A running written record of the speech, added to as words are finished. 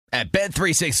At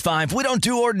Bet365, we don't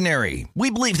do ordinary. We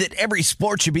believe that every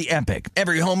sport should be epic.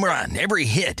 Every home run, every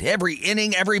hit, every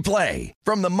inning, every play.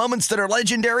 From the moments that are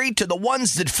legendary to the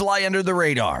ones that fly under the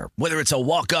radar. Whether it's a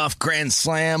walk-off grand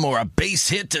slam or a base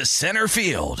hit to center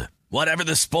field. Whatever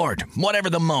the sport, whatever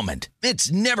the moment.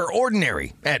 It's never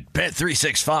ordinary at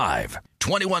Bet365.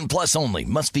 21 plus only.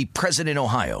 Must be present in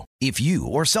Ohio. If you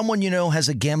or someone you know has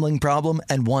a gambling problem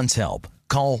and wants help,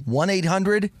 call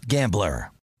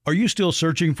 1-800-GAMBLER. Are you still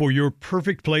searching for your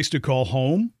perfect place to call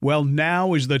home? Well,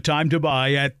 now is the time to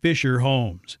buy at Fisher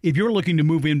Homes. If you're looking to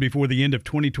move in before the end of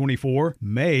 2024,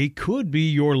 May could be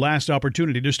your last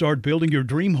opportunity to start building your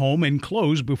dream home and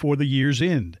close before the year's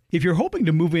end. If you're hoping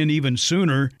to move in even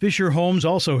sooner, Fisher Homes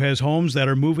also has homes that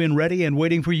are move-in ready and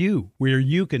waiting for you, where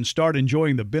you can start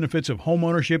enjoying the benefits of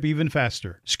homeownership even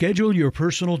faster. Schedule your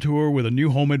personal tour with a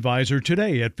new home advisor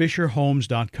today at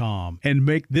FisherHomes.com and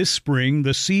make this spring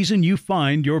the season you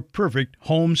find your perfect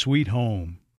home sweet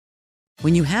home.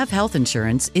 When you have health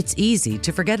insurance, it's easy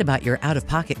to forget about your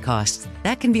out-of-pocket costs.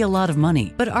 That can be a lot of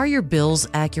money. But are your bills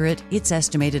accurate? It's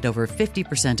estimated over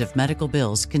 50% of medical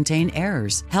bills contain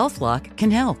errors. HealthLock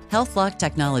can help. HealthLock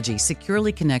technology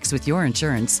securely connects with your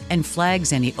insurance and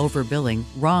flags any overbilling,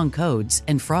 wrong codes,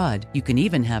 and fraud. You can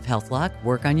even have HealthLock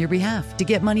work on your behalf to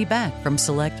get money back from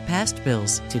select past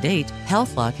bills. To date,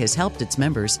 HealthLock has helped its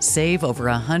members save over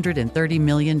 $130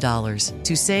 million.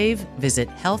 To save, visit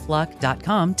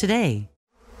healthlock.com today.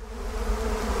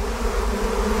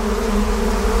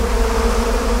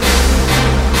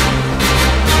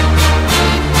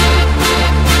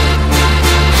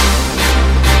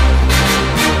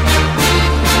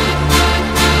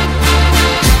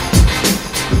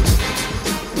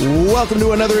 Welcome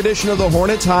to another edition of the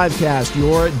Hornets Hivecast,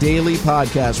 your daily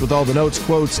podcast with all the notes,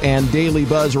 quotes, and daily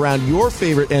buzz around your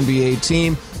favorite NBA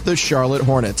team, the Charlotte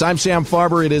Hornets. I'm Sam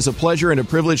Farber. It is a pleasure and a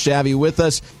privilege to have you with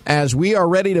us as we are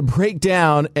ready to break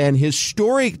down an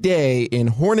historic day in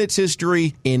Hornets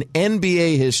history, in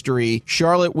NBA history.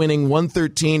 Charlotte winning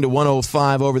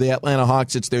 113-105 over the Atlanta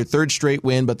Hawks. It's their third straight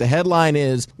win, but the headline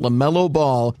is LaMelo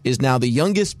Ball is now the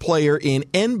youngest player in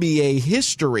NBA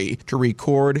history to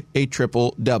record a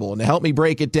triple-double. And to help me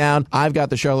break it down, I've got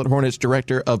the Charlotte Hornets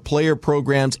Director of Player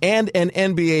Programs and an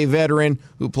NBA veteran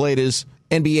who played his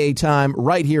NBA time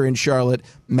right here in Charlotte,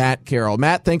 Matt Carroll.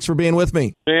 Matt, thanks for being with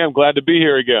me. Hey, I'm glad to be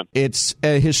here again. It's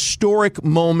a historic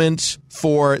moment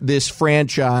for this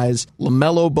franchise.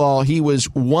 LaMelo Ball, he was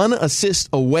one assist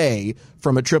away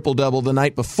from a triple-double the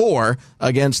night before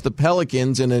against the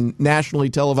Pelicans in a nationally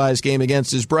televised game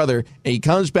against his brother. And he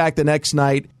comes back the next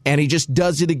night, and he just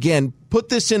does it again. Put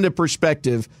this into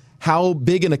perspective. How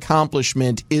big an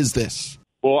accomplishment is this?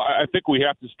 Well, I think we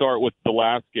have to start with the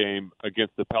last game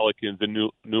against the Pelicans in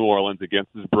New Orleans against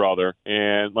his brother.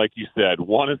 And like you said,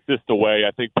 one assist away.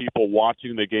 I think people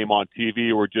watching the game on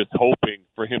TV were just hoping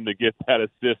for him to get that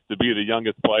assist to be the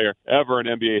youngest player ever in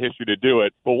NBA history to do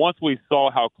it. But once we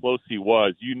saw how close he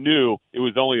was, you knew it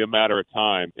was only a matter of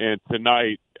time. And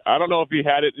tonight, I don't know if he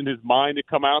had it in his mind to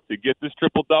come out to get this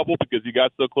triple-double because he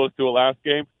got so close to a last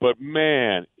game. But,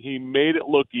 man, he made it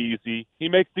look easy. He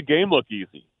makes the game look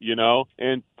easy, you know.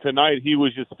 And tonight he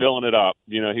was just filling it up.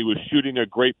 You know, he was shooting a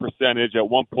great percentage. At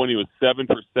one point he was 7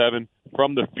 for 7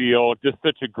 from the field. Just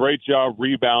such a great job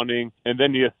rebounding. And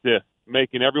then the assist,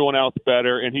 making everyone else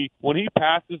better. And when he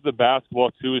passes the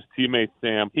basketball to his teammate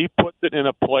Sam, he puts it in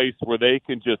a place where they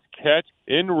can just catch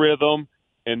in rhythm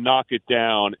and knock it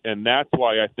down, and that's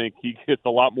why I think he gets a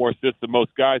lot more assists than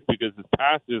most guys because his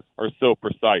passes are so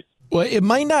precise. Well, it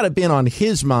might not have been on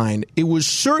his mind. It was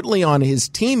certainly on his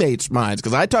teammates' minds,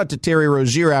 because I talked to Terry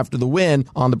Rozier after the win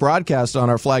on the broadcast on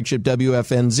our flagship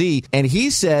WFNZ, and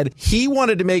he said he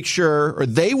wanted to make sure, or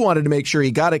they wanted to make sure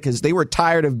he got it because they were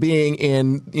tired of being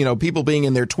in, you know, people being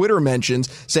in their Twitter mentions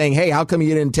saying, hey, how come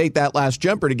you didn't take that last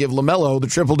jumper to give LaMelo the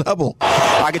triple-double?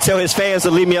 I could tell his fans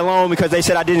to leave me alone because they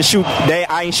said I didn't shoot.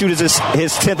 I didn't shoot his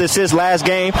 10th assist last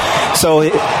game,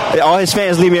 so all his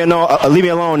fans leave me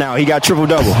alone now. He got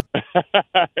triple-double.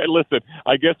 Listen,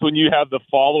 I guess when you have the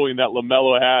following that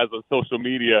LaMelo has on social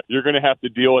media, you're going to have to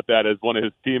deal with that as one of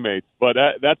his teammates. But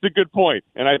that's a good point.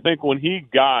 And I think when he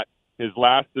got his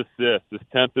last assist, his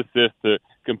 10th assist to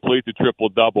complete the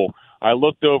triple-double, I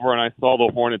looked over and I saw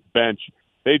the Hornets bench.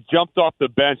 They jumped off the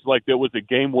bench like it was a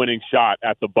game-winning shot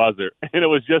at the buzzer. And it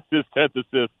was just his 10th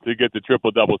assist to get the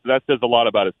triple-double. So that says a lot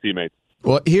about his teammates.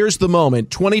 Well, here's the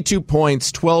moment. 22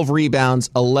 points, 12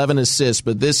 rebounds, 11 assists.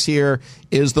 But this here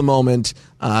is the moment,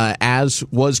 as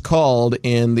was called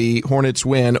in the Hornets'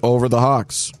 win over the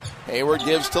Hawks. Hayward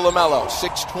gives to LaMelo.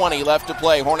 6:20 left to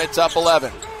play. Hornets up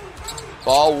 11.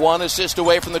 Ball 1 assist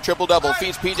away from the triple-double.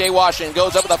 Feeds P.J. Washington.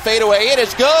 Goes up with a fadeaway. It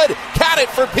is good. Count it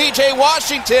for P.J.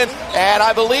 Washington. And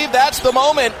I believe that's the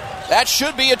moment. That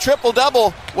should be a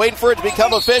triple-double. Waiting for it to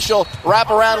become official.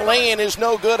 Wraparound lane is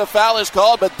no good. A foul is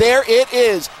called. But there it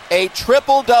is. A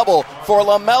triple-double for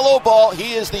LaMelo Ball.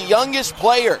 He is the youngest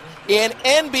player in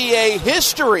NBA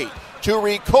history to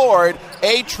record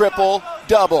a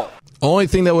triple-double. Only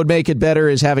thing that would make it better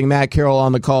is having Matt Carroll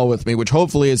on the call with me, which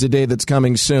hopefully is a day that's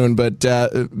coming soon. But,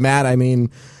 Matt, I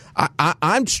mean,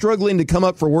 I'm struggling to come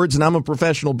up for words, and I'm a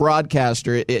professional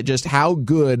broadcaster, just how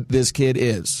good this kid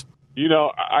is. You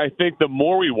know, I think the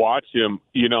more we watch him,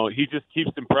 you know, he just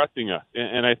keeps impressing us.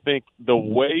 And I think the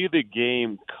way the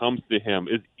game comes to him,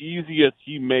 as easy as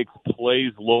he makes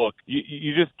plays look,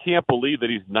 you just can't believe that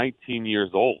he's 19 years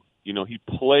old. You know, he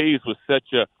plays with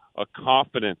such a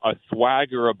confidence, a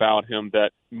swagger about him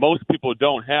that most people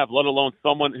don't have, let alone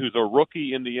someone who's a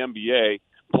rookie in the NBA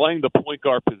playing the point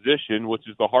guard position, which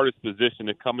is the hardest position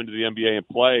to come into the NBA and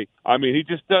play. I mean, he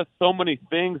just does so many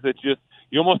things that just,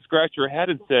 you almost scratch your head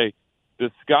and say,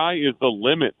 the sky is the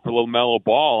limit for LaMelo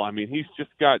Ball. I mean, he's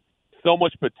just got so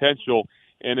much potential,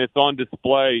 and it's on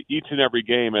display each and every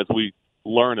game as we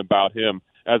learn about him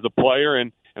as a player.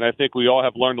 And I think we all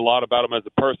have learned a lot about him as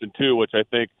a person, too, which I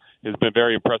think has been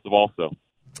very impressive also.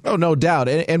 Oh, no doubt.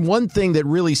 And one thing that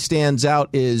really stands out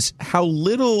is how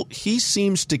little he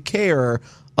seems to care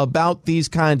about these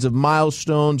kinds of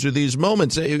milestones or these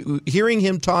moments. Hearing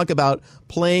him talk about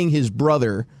playing his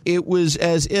brother, it was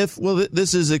as if, well,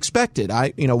 this is expected.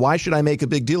 Why should I make a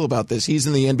big deal about this? He's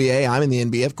in the NBA, I'm in the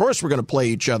NBA. Of course we're going to play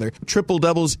each other. Triple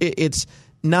doubles, it's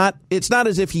not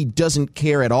as if he doesn't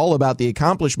care at all about the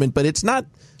accomplishment, but it's not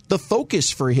the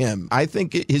focus for him. I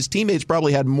think his teammates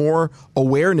probably had more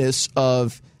awareness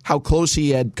of how close he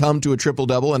had come to a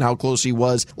triple-double and how close he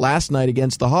was last night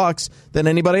against the Hawks than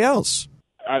anybody else.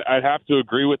 I'd have to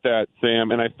agree with that,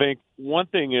 Sam. And I think one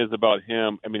thing is about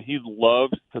him, I mean, he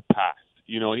loves to pass.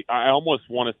 You know, I almost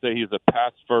want to say he's a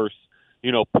pass-first,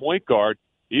 point guard,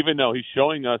 even though he's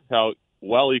showing us how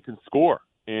well he can score.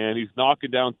 And he's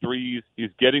knocking down threes. He's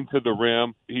getting to the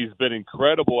rim. He's been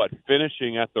incredible at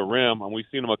finishing at the rim. And we've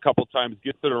seen him a couple times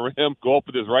get to the rim, go up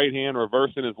with his right hand,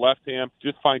 reverse in his left hand,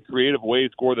 just find creative ways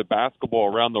to score the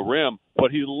basketball around the rim.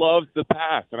 But he loves the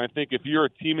pass. And I think if you're a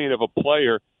teammate of a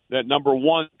player that, number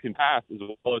one, can pass as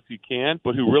well as he can,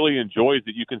 but who really enjoys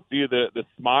it, you can see the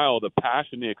smile, the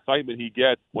passion, the excitement he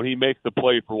gets when he makes the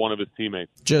play for one of his teammates.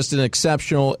 Just an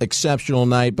exceptional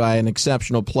night by an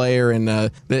exceptional player, and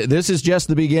this is just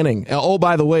the beginning. Oh,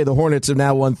 by the way, the Hornets have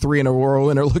now won 3 in a row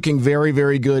and are looking very,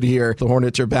 very good here. The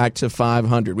Hornets are back to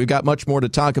 500. We've got much more to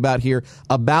talk about here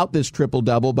about this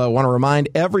triple-double, but I want to remind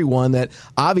everyone that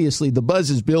obviously the buzz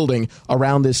is building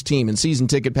around this team, and season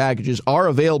ticket packages are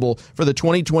available for the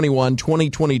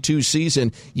 2021-2022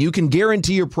 season. You can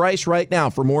guarantee your price right now.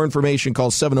 For more information,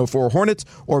 call 704-HORNETS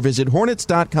or visit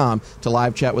Hornets.com to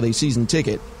live chat with a season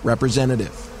ticket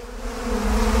representative.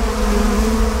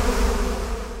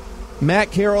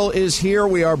 Matt Carroll is here.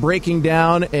 We are breaking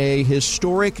down a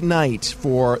historic night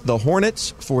for the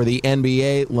Hornets, for the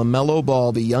NBA. LaMelo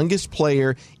Ball, the youngest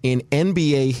player in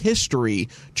NBA history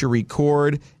to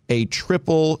record a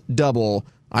triple-double.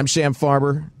 I'm Sam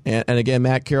Farber, and again,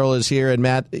 Matt Carroll is here. And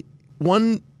Matt,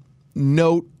 one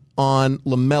note on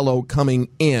LaMelo coming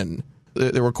in.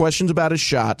 There were questions about his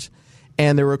shot,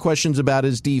 and there were questions about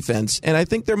his defense. And I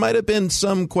think there might have been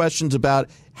some questions about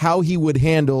how he would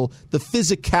handle the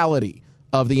physicality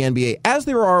of the NBA, as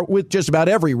there are with just about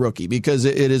every rookie, because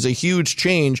it is a huge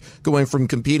change going from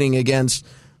competing against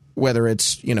whether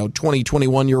it's 20,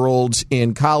 21-year-olds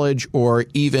in college or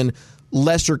even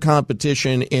lesser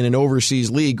competition in an overseas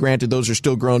league. Granted, those are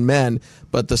still grown men,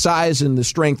 but the size and the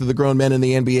strength of the grown men in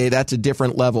the NBA, that's a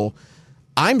different level.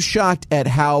 I'm shocked at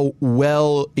how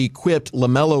well equipped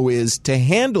LaMelo is to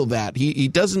handle that. He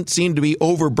doesn't seem to be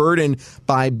overburdened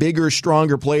by bigger,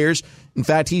 stronger players. In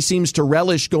fact, he seems to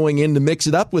relish going in to mix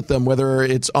it up with them, whether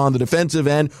it's on the defensive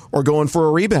end or going for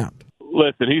a rebound.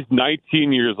 Listen, he's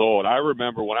 19 years old. I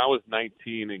remember when I was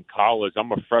 19 in college,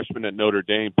 I'm a freshman at Notre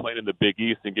Dame playing in the Big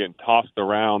East and getting tossed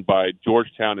around by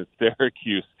Georgetown and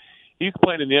Syracuse. He's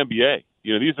playing in the NBA.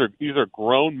 These are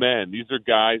grown men. These are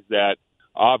guys that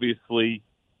obviously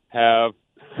have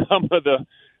some of the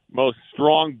most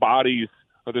strong bodies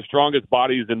or the strongest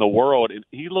bodies in the world. And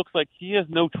he looks like he has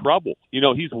no trouble.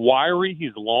 He's wiry.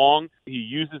 He's long. He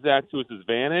uses that to his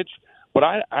advantage. But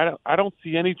I don't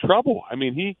see any trouble. I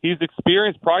mean, he's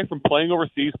experienced probably from playing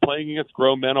overseas, playing against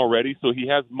grown men already, so he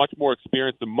has much more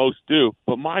experience than most do.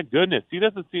 But my goodness, he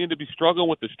doesn't seem to be struggling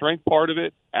with the strength part of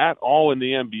it at all in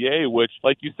the NBA, which,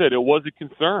 like you said, it was a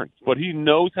concern. But he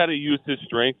knows how to use his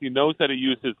strength. He knows how to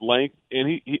use his length, and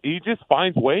he just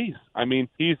finds ways. I mean,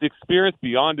 he's experienced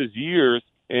beyond his years,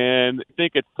 and I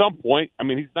think at some point, I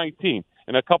mean, he's 19.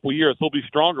 In a couple years, he'll be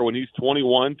stronger when he's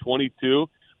 21, 22.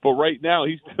 But right now,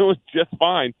 he's doing just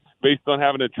fine based on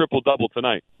having a triple-double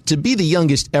tonight. To be the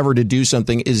youngest ever to do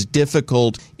something is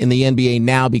difficult in the NBA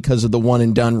now because of the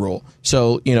one-and-done rule.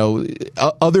 So,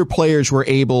 other players were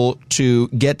able to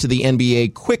get to the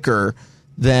NBA quicker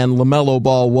than LaMelo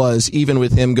Ball was, even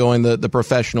with him going the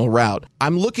professional route.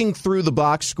 I'm looking through the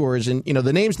box scores, and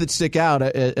the names that stick out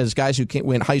as guys who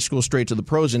went high school straight to the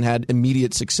pros and had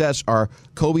immediate success are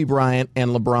Kobe Bryant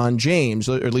and LeBron James,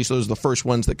 or at least those are the first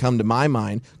ones that come to my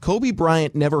mind. Kobe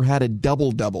Bryant never had a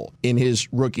double-double in his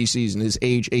rookie season, his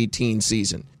age 18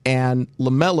 season. And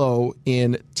LaMelo,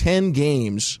 in 10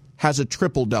 games, has a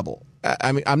triple-double.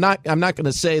 I mean, I'm not going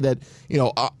to say that,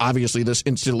 obviously this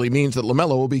instantly means that LaMelo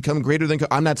will become greater than Kobe.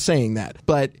 I'm not saying that.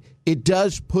 But it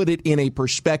does put it in a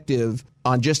perspective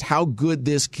on just how good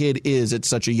this kid is at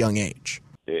such a young age.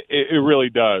 It really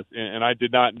does. And I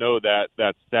did not know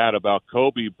that stat about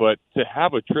Kobe. But to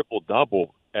have a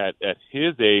triple-double at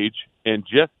his age and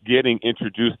just getting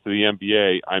introduced to the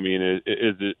NBA, I mean,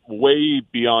 is it way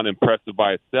beyond impressive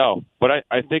by itself. But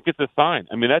I think it's a sign.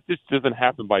 I mean, that just doesn't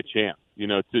happen by chance.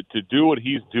 To do what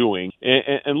he's doing.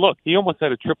 And look, he almost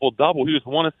had a triple-double. He was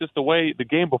one assist away the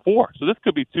game before. So this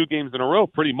could be 2 games in a row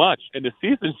pretty much. And the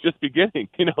season's just beginning.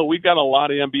 We got a lot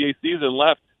of NBA season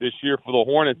left this year for the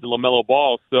Hornets and LaMelo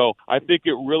Ball. So I think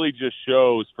it really just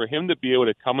shows for him to be able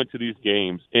to come into these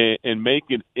games and make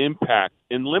an impact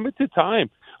in limited time.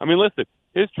 I mean, listen,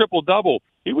 his triple-double,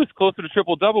 he was closer to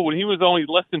triple-double when he was only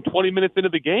less than 20 minutes into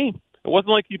the game. It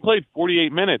wasn't like he played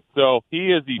 48 minutes. So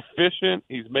he is efficient.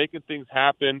 He's making things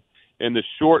happen in the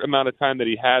short amount of time that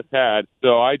he has had.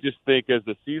 So I just think as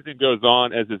the season goes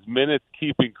on, as his minutes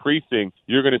keep increasing,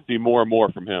 you're going to see more and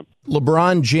more from him.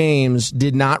 LeBron James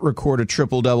did not record a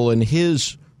triple-double in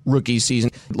his rookie season.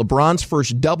 LeBron's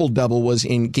first double-double was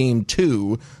in Game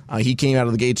 2. He came out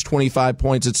of the gates 25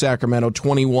 points at Sacramento,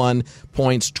 21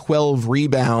 points, 12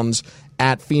 rebounds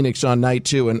at Phoenix on night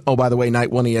 2. And, oh, by the way, night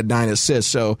 1 he had 9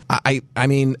 assists. So, I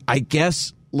mean, I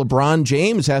guess LeBron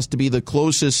James has to be the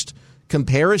closest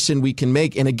comparison we can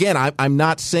make. And again, I'm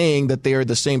not saying that they are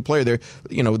the same player.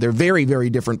 They're very,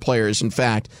 very different players, in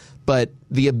fact. But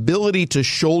the ability to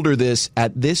shoulder this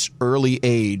at this early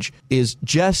age is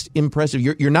just impressive.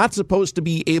 You're not supposed to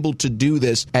be able to do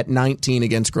this at 19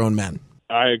 against grown men.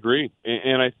 I agree.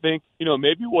 And I think,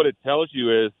 maybe what it tells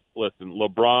you is, listen,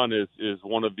 LeBron is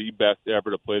one of the best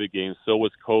ever to play the game. So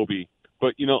was Kobe.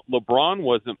 But, LeBron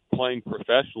wasn't playing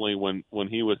professionally when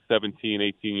he was 17,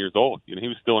 18 years old. He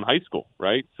was still in high school,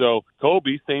 right? So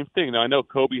Kobe, same thing. Now, I know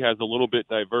Kobe has a little bit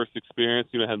diverse experience,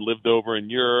 had lived over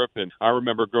in Europe. And I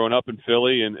remember growing up in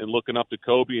Philly and looking up to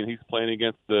Kobe, and he's playing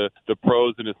against the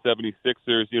pros in his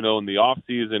 76ers, in the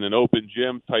offseason and open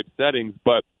gym type settings.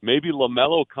 But maybe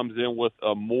LaMelo comes in with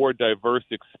a more diverse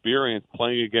experience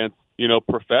playing against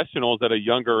professionals at a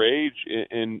younger age,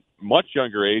 in much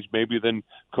younger age, maybe than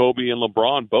Kobe and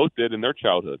LeBron both did in their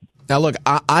childhood. Now, look,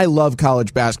 I love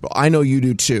college basketball. I know you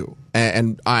do too.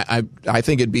 And I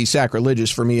think it'd be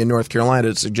sacrilegious for me in North Carolina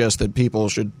to suggest that people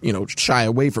should, shy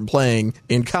away from playing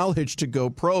in college to go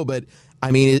pro. But I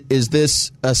mean, is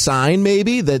this a sign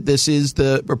maybe that this is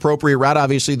the appropriate route?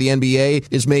 Obviously, the NBA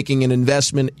is making an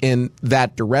investment in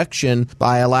that direction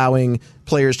by allowing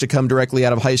players to come directly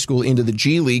out of high school into the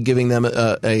G League, giving them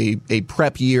a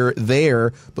prep year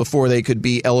there before they could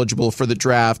be eligible for the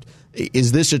draft.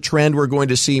 Is this a trend we're going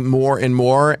to see more and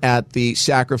more at the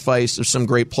sacrifice of some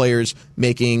great players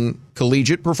making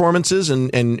collegiate performances and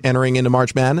entering into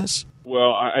March Madness?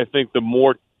 Well, I think the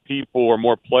more people or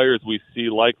more players we see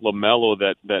like LaMelo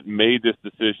that made this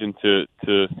decision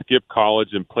to skip college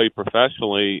and play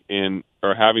professionally and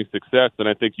are having success, then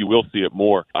I think you will see it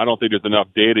more. I don't think there's enough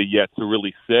data yet to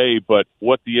really say, but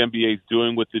what the NBA is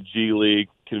doing with the G League,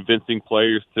 convincing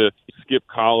players to skip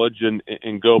college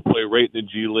and go play right in the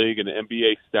G League and the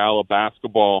NBA style of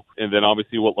basketball, and then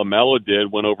obviously what LaMelo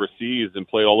did, went overseas and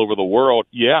played all over the world.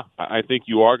 Yeah, I think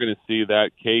you are going to see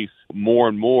that case more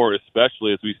and more,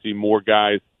 especially as we see more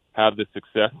guys have the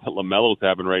success that LaMelo's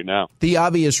having right now. The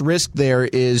obvious risk there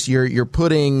is you're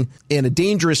putting in a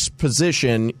dangerous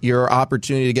position your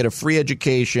opportunity to get a free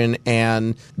education,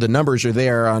 and the numbers are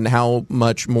there on how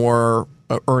much more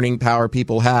earning power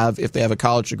people have if they have a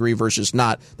college degree versus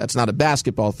not. That's not a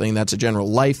basketball thing. That's a general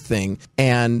life thing.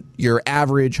 And your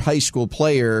average high school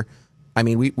player, I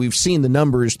mean, we've seen the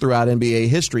numbers throughout NBA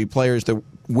history, players that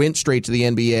went straight to the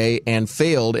NBA and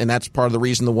failed, and that's part of the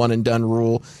reason the one-and-done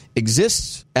rule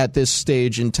exists at this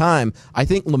stage in time. I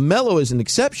think LaMelo is an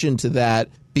exception to that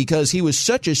because he was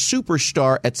such a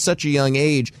superstar at such a young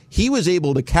age. He was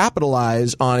able to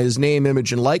capitalize on his name,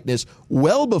 image, and likeness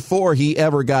well before he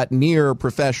ever got near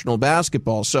professional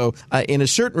basketball. So in a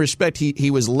certain respect,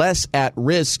 he was less at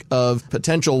risk of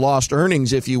potential lost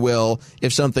earnings, if you will,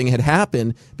 if something had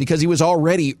happened, because he was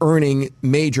already earning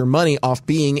major money off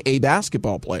being a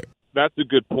basketball player. That's a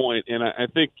good point, and I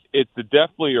think it's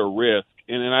definitely a risk,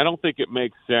 and I don't think it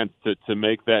makes sense to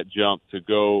make that jump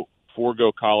to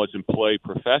forego college and play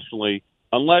professionally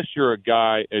unless you're a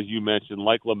guy, as you mentioned,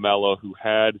 like LaMelo, who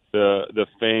had the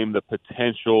fame, the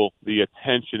potential, the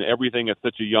attention, everything at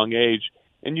such a young age.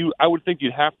 And I would think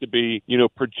you'd have to be,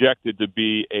 projected to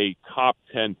be a top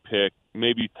 10 pick,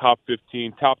 maybe top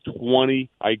 15, top 20,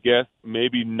 I guess,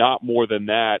 maybe not more than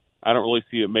that. I don't really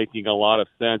see it making a lot of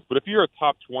sense. But if you're a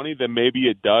top 20, then maybe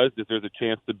it does, if there's a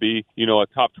chance to be, a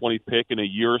top 20 pick in a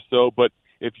year or so. But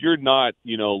if you're not,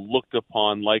 looked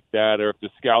upon like that, or if the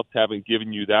scouts haven't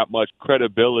given you that much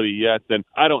credibility yet, then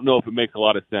I don't know if it makes a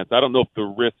lot of sense. I don't know if the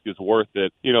risk is worth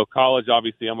it. College,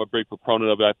 obviously, I'm a big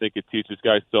proponent of it. I think it teaches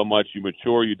guys so much. You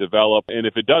mature, you develop. And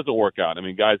if it doesn't work out,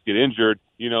 guys get injured,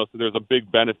 so there's a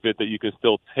big benefit that you can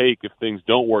still take if things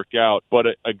don't work out. But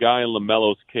a guy in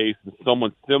LaMelo's case,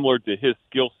 someone similar to his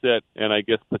skill set and I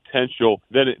guess potential,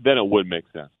 then it would make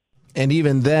sense. And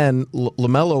even then,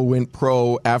 LaMelo went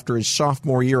pro after his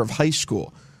sophomore year of high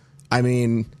school. I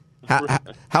mean,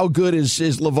 how good is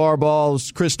LeVar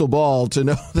Ball's crystal ball to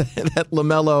know that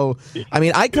LaMelo? I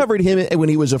mean, I covered him when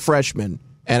he was a freshman,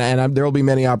 and there will be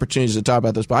many opportunities to talk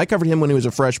about this, but I covered him when he was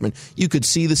a freshman. You could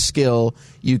see the skill.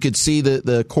 You could see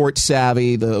the court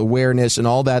savvy, the awareness, and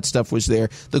all that stuff was there.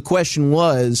 The question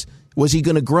was he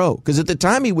going to grow? Because at the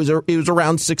time he was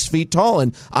around 6 feet tall,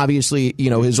 and obviously,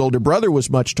 his older brother was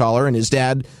much taller, and his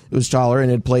dad was taller and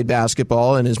had played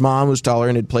basketball, and his mom was taller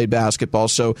and had played basketball.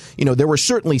 So, there were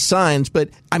certainly signs, but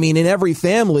I mean, in every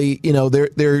family,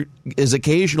 there is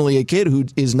occasionally a kid who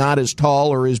is not as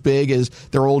tall or as big as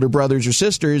their older brothers or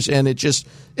sisters, and it's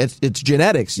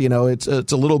genetics. It's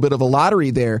a little bit of a lottery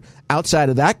there. Outside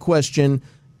of that question,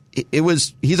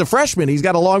 he's a freshman. He's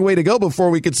got a long way to go before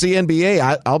we could see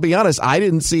NBA. I'll be honest, I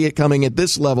didn't see it coming at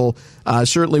this level.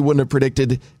 Certainly wouldn't have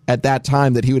predicted at that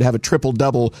time that he would have a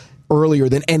triple-double earlier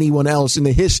than anyone else in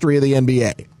the history of the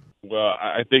NBA. Well,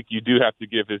 I think you do have to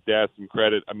give his dad some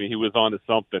credit. I mean, he was on to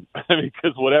something.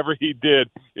 Because whatever he did,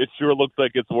 it sure looks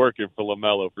like it's working for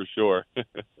LaMelo for sure.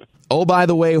 Oh, by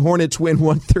the way, Hornets win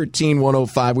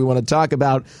 113-105. We want to talk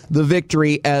about the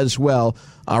victory as well.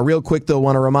 Real quick, though, I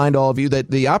want to remind all of you that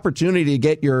the opportunity to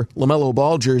get your LaMelo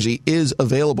Ball jersey is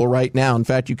available right now. In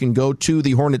fact, you can go to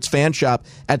the Hornets fan shop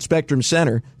at Spectrum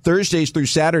Center Thursdays through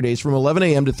Saturdays from 11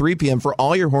 a.m. to 3 p.m. for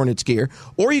all your Hornets gear,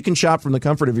 or you can shop from the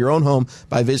comfort of your own home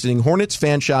by visiting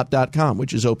HornetsFanshop.com,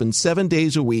 which is open 7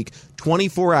 days a week,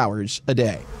 24 hours a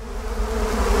day.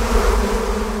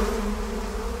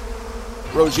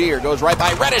 Rozier goes right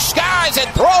by Reddish Skies and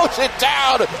throws it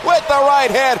down with the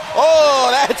right hand. Oh,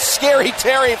 that's scary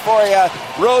Terry for you.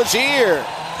 Rozier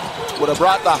would have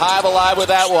brought the Hive alive with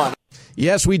that one.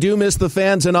 Yes, we do miss the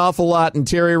fans an awful lot, and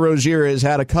Terry Rozier has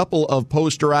had a couple of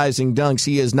posterizing dunks.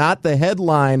 He is not the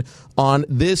headline on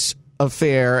this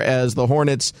affair as the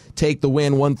Hornets take the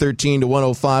win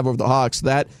 113-105 over the Hawks.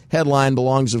 That headline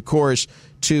belongs, of course,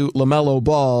 to LaMelo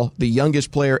Ball, the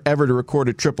youngest player ever to record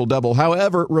a triple-double.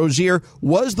 However, Rozier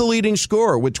was the leading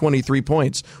scorer with 23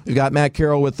 points. We've got Matt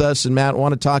Carroll with us, and Matt, I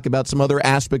want to talk about some other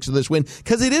aspects of this win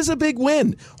because it is a big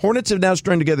win. Hornets have now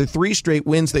strung together 3 straight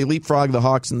wins. They leapfrog the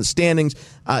Hawks in the standings,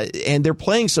 and they're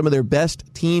playing some of their best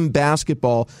team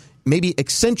basketball, maybe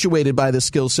accentuated by the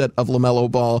skill set of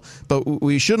LaMelo Ball. But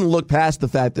we shouldn't look past the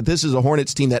fact that this is a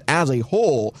Hornets team that as a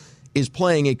whole is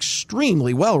playing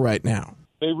extremely well right now.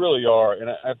 They really are, and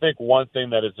I think one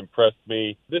thing that has impressed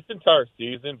me this entire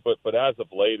season, but as of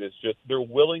late, is just their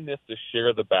willingness to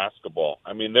share the basketball.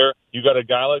 I mean, you got a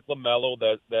guy like LaMelo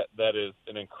that is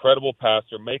an incredible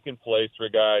passer, making plays for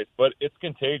guys, but it's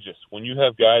contagious when you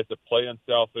have guys that play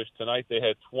unselfish. Tonight they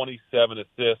had 27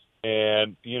 assists,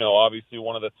 and obviously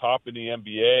one of the top in the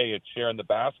NBA at sharing the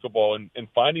basketball and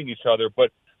finding each other,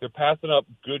 but they're passing up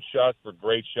good shots for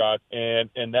great shots, and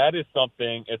that is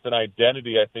something, it's an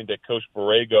identity, I think, that Coach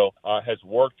Borrego has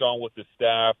worked on with the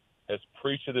staff, has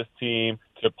preached to this team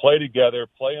to play together,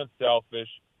 play unselfish,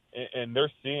 and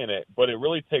they're seeing it. But it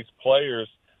really takes players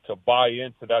to buy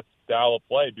into that style of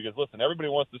play because, listen, everybody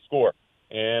wants to score,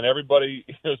 and everybody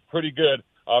is pretty good,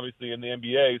 obviously, in the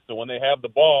NBA. So when they have the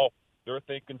ball, they're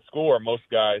thinking score, most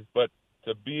guys. But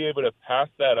to be able to pass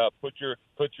that up, put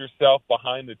yourself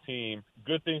behind the team,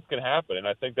 good things can happen, and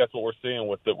I think that's what we're seeing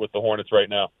with the Hornets right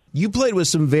now. You played with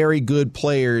some very good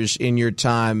players in your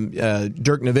time.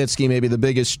 Dirk Nowitzki, maybe the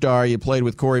biggest star. You played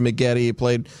with Corey Maggette. You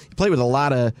played with a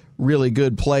lot of really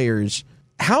good players.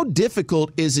 How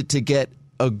difficult is it to get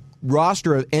a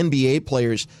roster of NBA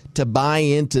players to buy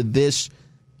into this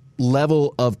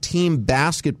level of team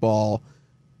basketball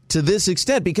to this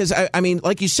extent? Because, I mean,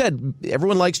 like you said,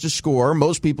 everyone likes to score.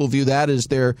 Most people view that as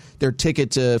their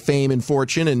ticket to fame and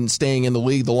fortune and staying in the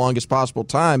league the longest possible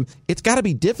time. It's got to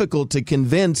be difficult to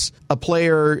convince a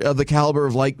player of the caliber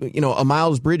of, like, a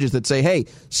Miles Bridges that say, hey,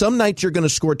 some nights you're going to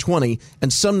score 20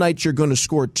 and some nights you're going to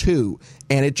score 2.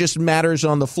 And it just matters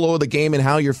on the flow of the game and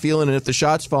how you're feeling and if the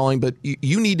shot's falling. But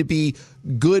you need to be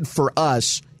good for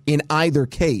us in either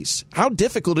case. How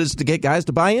difficult is it to get guys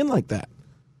to buy in like that?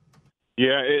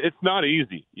 Yeah, it's not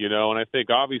easy, and I think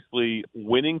obviously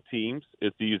winning teams,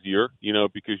 it's easier,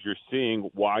 because you're seeing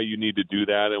why you need to do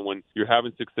that. And when you're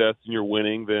having success and you're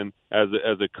winning, then as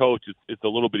a coach, it's a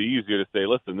little bit easier to say,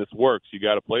 listen, this works. You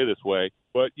got to play this way.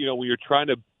 But, when you're trying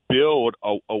to build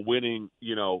a winning,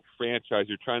 franchise,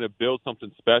 you're trying to build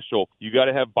something special, you got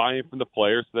to have buy-in from the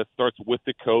players. So that starts with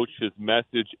the coach, his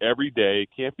message every day. It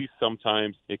can't be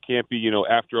sometimes. It can't be,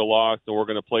 after a loss and we're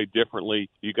going to play differently.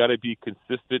 You got to be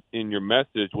consistent in your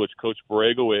message, which Coach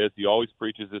Borrego is. He always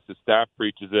preaches this. His staff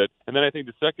preaches it. And then I think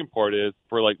the second part is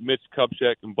for like Mitch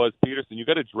Kupchak and Buzz Peterson, you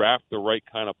got to draft the right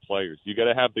kind of players. You got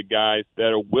to have the guys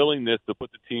that are willingness to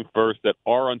put the team first, that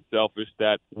are unselfish,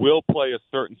 that will play a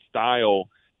certain style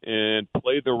and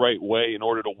play the right way in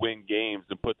order to win games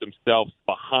and put themselves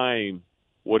behind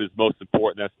what is most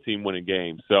important, that's team winning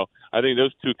games. So I think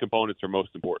those two components are most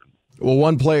important. Well,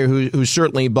 one player who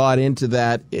certainly bought into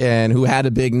that and who had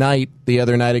a big night the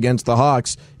other night against the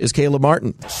Hawks is Caleb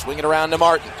Martin. Swing it around to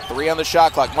Martin. 3 on the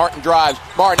shot clock. Martin drives.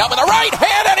 Martin up with the right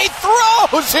hand, and he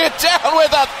throws it down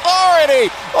with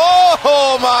authority.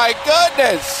 Oh, my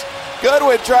goodness.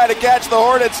 Goodwin trying to catch the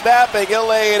Hornets napping. He'll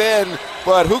lay it in,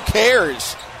 but who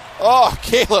cares? Oh,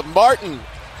 Caleb Martin.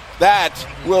 That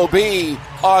will be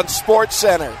on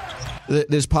SportsCenter.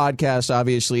 This podcast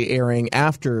obviously airing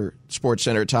after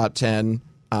SportsCenter Top 10,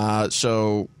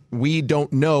 so we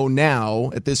don't know now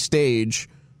at this stage,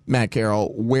 Matt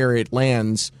Carroll, where it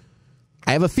lands.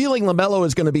 I have a feeling LaMelo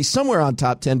is going to be somewhere on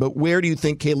Top 10, but where do you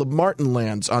think Caleb Martin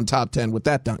lands on Top 10 with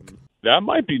that dunk? That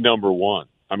might be number one.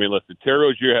 I mean, listen, Terry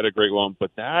Rozier had a great one,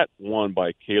 but that one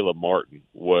by Caleb Martin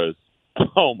was,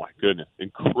 oh, my goodness,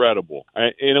 incredible.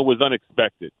 And it was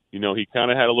unexpected. He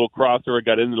kind of had a little crossover,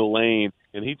 got into the lane,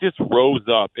 and he just rose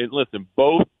up. And listen,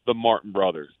 both the Martin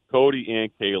brothers, Cody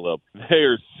and Caleb, they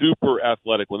are super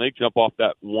athletic. When they jump off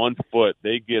that 1 foot,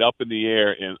 they get up in the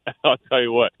air, and I'll tell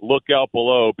you what, look out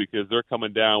below because they're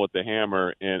coming down with the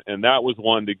hammer. And that was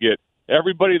one to get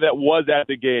everybody that was at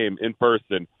the game in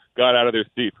person got out of their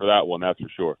seat for that one, that's for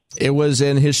sure. It was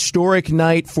an historic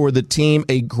night for the team,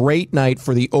 a great night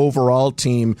for the overall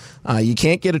team. You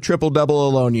can't get a triple-double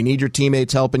alone. You need your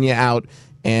teammates helping you out,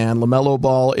 and LaMelo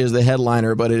Ball is the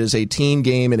headliner, but it is a team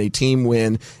game and a team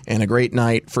win and a great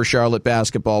night for Charlotte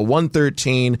basketball.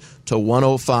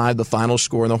 113-105, the final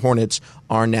score, and the Hornets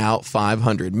are now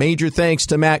 500. Major thanks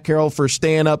to Matt Carroll for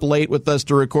staying up late with us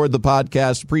to record the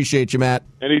podcast. Appreciate you, Matt.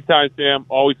 Anytime, Sam.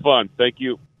 Always fun. Thank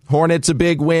you. Hornets a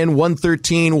big win,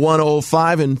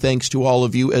 113-105, and thanks to all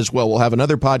of you as well. We'll have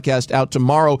another podcast out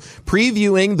tomorrow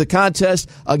previewing the contest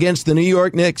against the New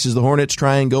York Knicks as the Hornets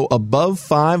try and go above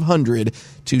 500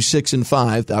 to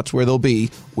 6-5. That's where they'll be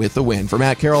with the win. For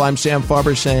Matt Carroll, I'm Sam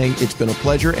Farber saying it's been a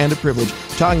pleasure and a privilege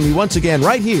talking to you once again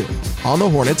right here on the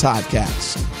Hornets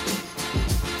Podcast.